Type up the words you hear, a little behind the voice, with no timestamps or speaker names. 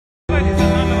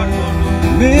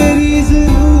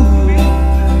जरूर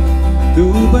तू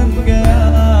बन गया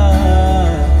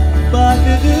बात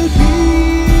दिल की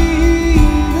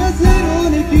नजरों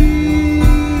ने की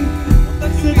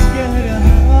अब सच कह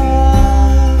रहा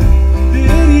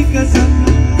तेरी कसम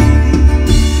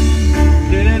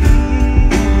तेरे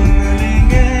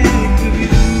लेंगे एक भी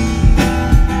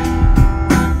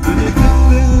तुझे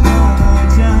कितना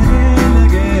चाहने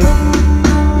लगे हम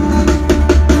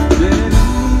तेरे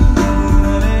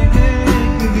लेंगे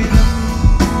एक भी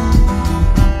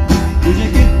तुझे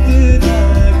कितना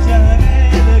चाहने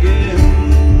लगे हम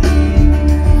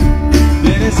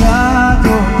मेरे साथ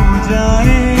हो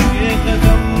जाएंगे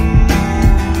खत्म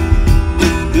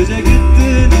तुझे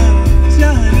कितना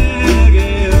चाहने लगे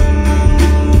हम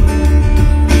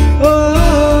ओ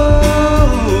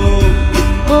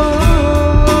ओ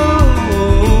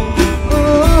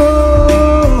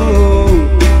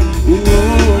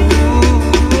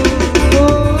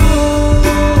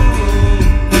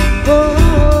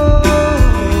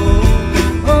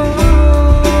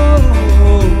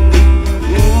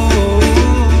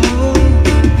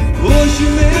होश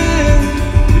में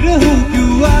रहूं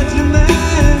क्यों आज मैं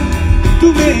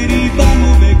तू मेरी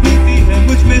बाहों में घुलती है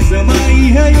मुझ में समाई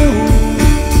है यूं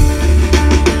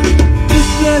इस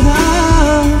तरह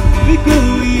भी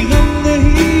कोई गम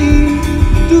नहीं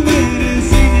तू मेरे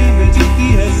सीने में जीती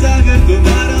है सागर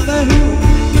तुम्हारा मैं हूँ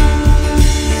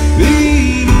पी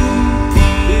लूं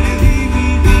तेरी धीमी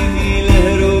धीमी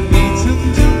लहरों की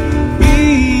झुमझुम पी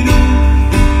लूं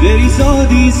तेरी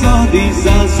सौदी सौदी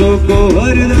सांसों को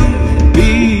हरदम पी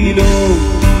लो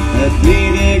है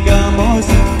पीने का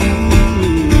मौसम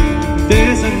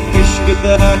तेरे संग इश्क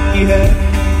तारी है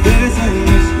तेरे संग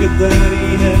इश्क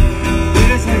तारी है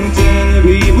तेरे संग चैन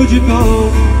भी मुझको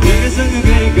तेरे संग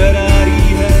बेकरारी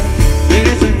है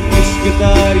तेरे संग इश्क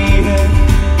तारी है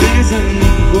तेरे संग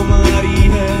कुमारी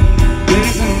है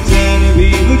तेरे संग चैन भी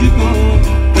मुझको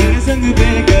तेरे संग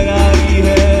बेकरारी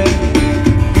है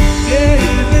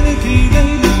तेरे बिन जी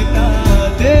नहीं लगता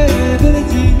तेरे बिन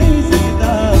जी नहीं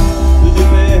सकता तुझ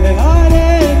पे है हारे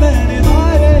मैंने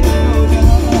हारे हो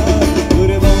जहाँ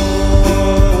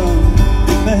कुर्बान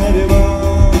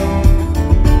मेहरबान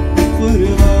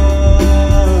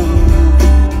कुर्बान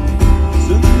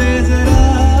सुन ले जरा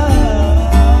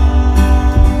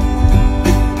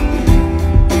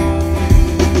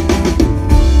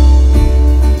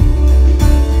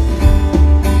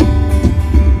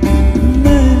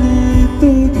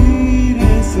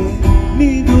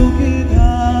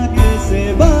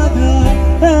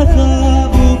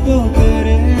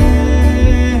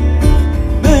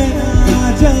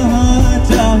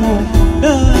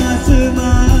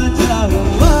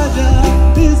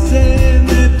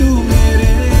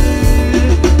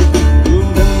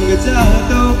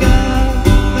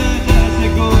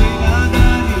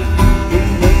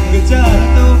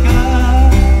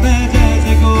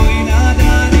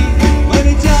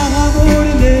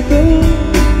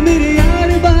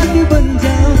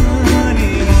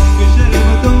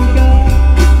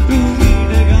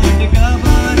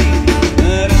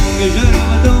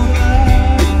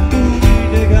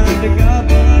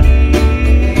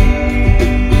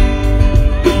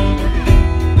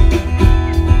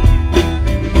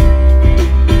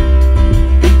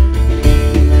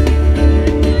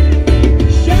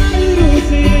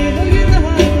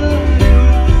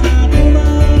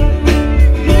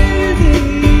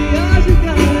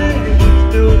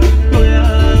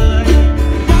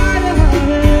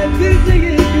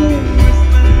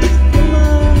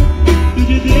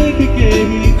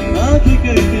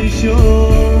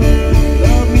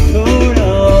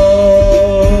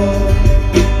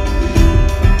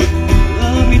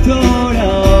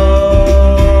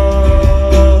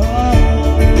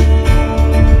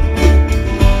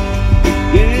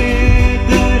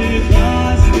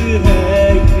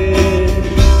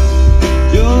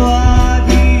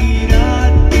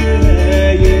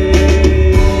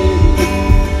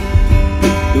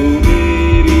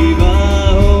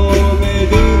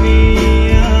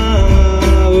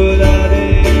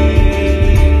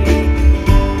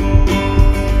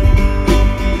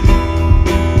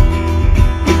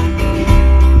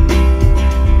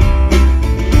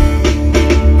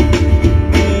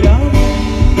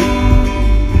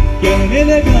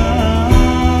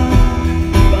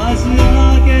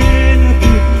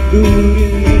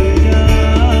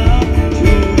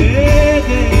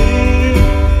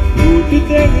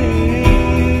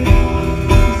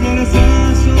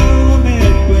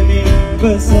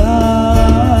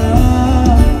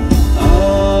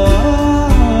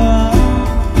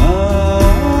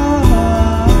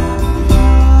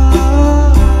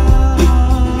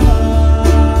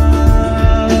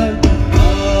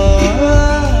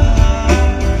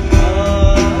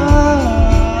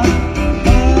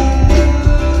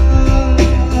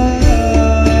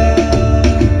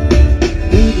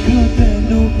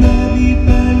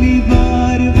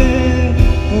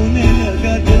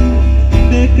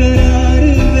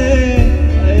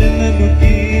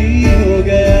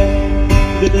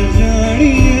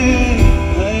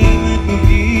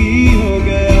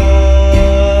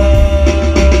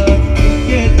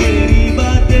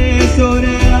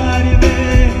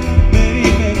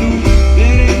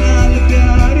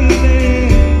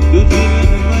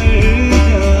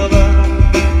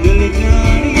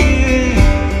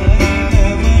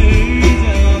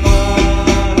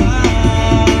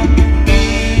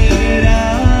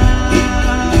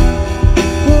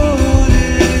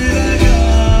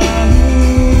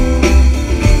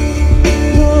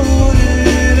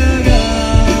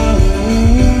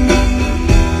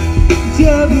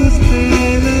उससे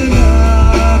लगा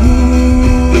हूँ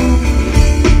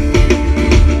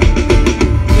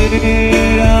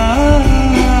तेरा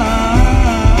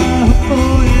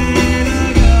होने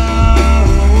लगा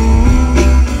हूँ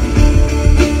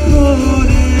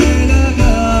होने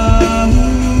लगा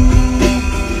हूँ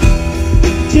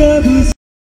जब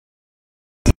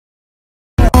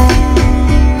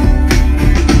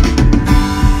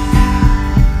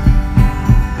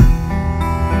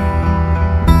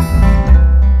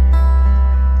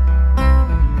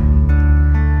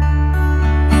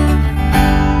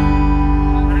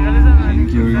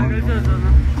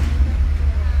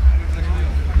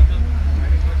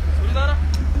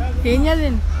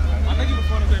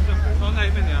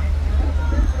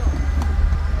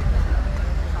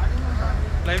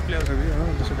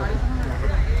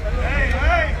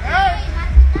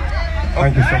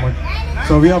Thank you so much.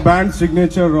 So we are band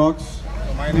Signature Rocks.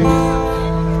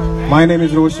 My name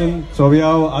is Roshan. So we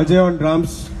have Ajay on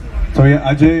drums. So we have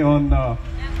Ajay on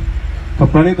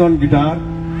Pranit on guitar.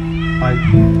 Hi.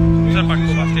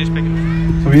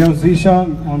 So we have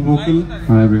Zishan on vocal.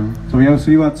 Hi everyone. So we have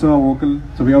Srivatsa on vocal.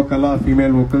 So we have Kala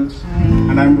female vocals.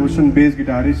 And I'm Roshan bass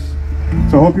guitarist.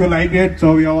 So hope you like it.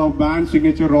 So we have our band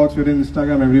Signature Rocks. We're in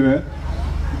Instagram everywhere.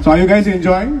 So are you guys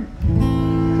enjoying?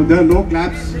 So there are no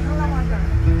claps.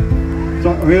 So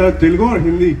we are Telugu or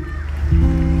Hindi?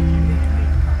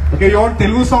 Okay, you want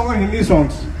Telugu song or Hindi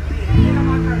songs?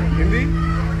 Hindi?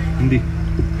 Hindi.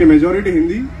 Okay, majority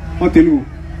Hindi or Telugu?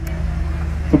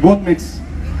 So both mix.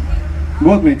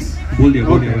 Both mix. बोल दिया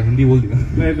हिंदी बोल दिया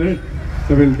right.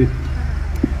 So we'll do.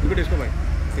 इनको test को भाई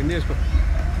हिंदी इसको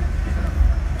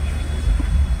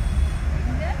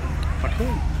पटको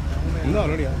Hindi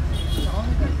already यार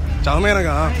चाव में ना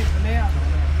कहाँ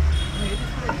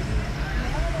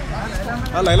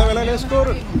हाँ Laila score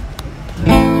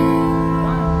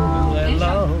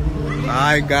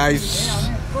Hi guys,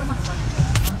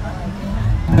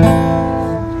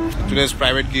 today's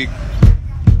private gig.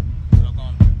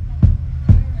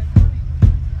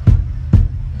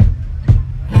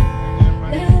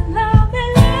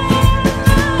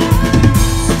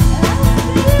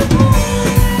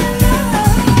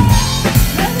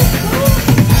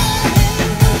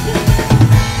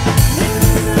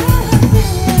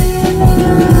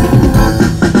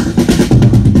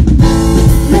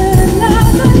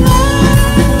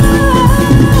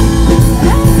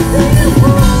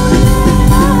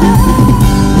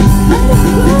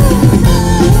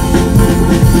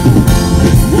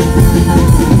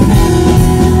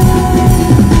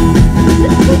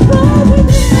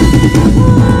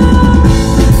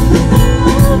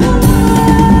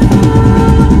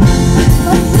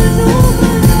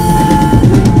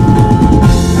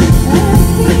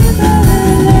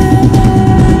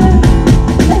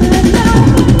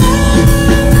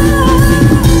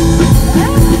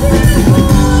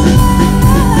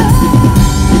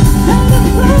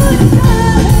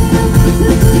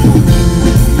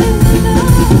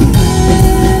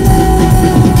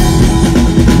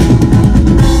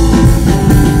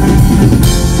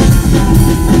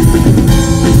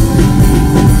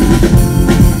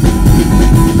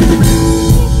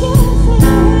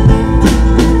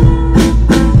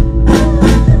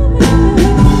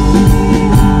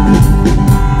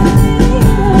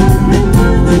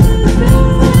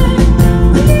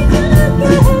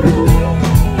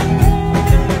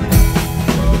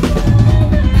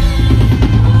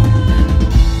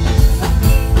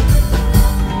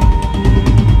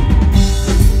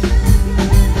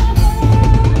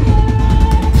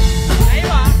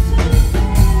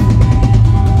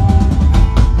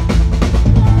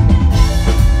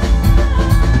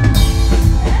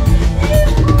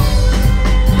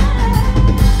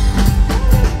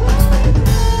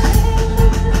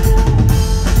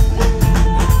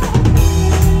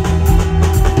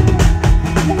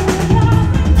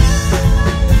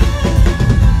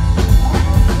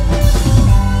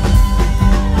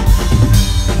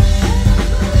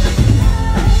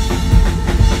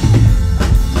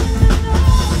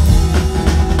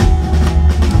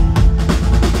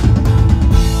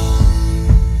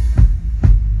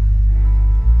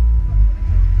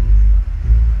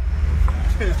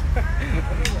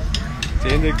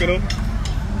 Change करो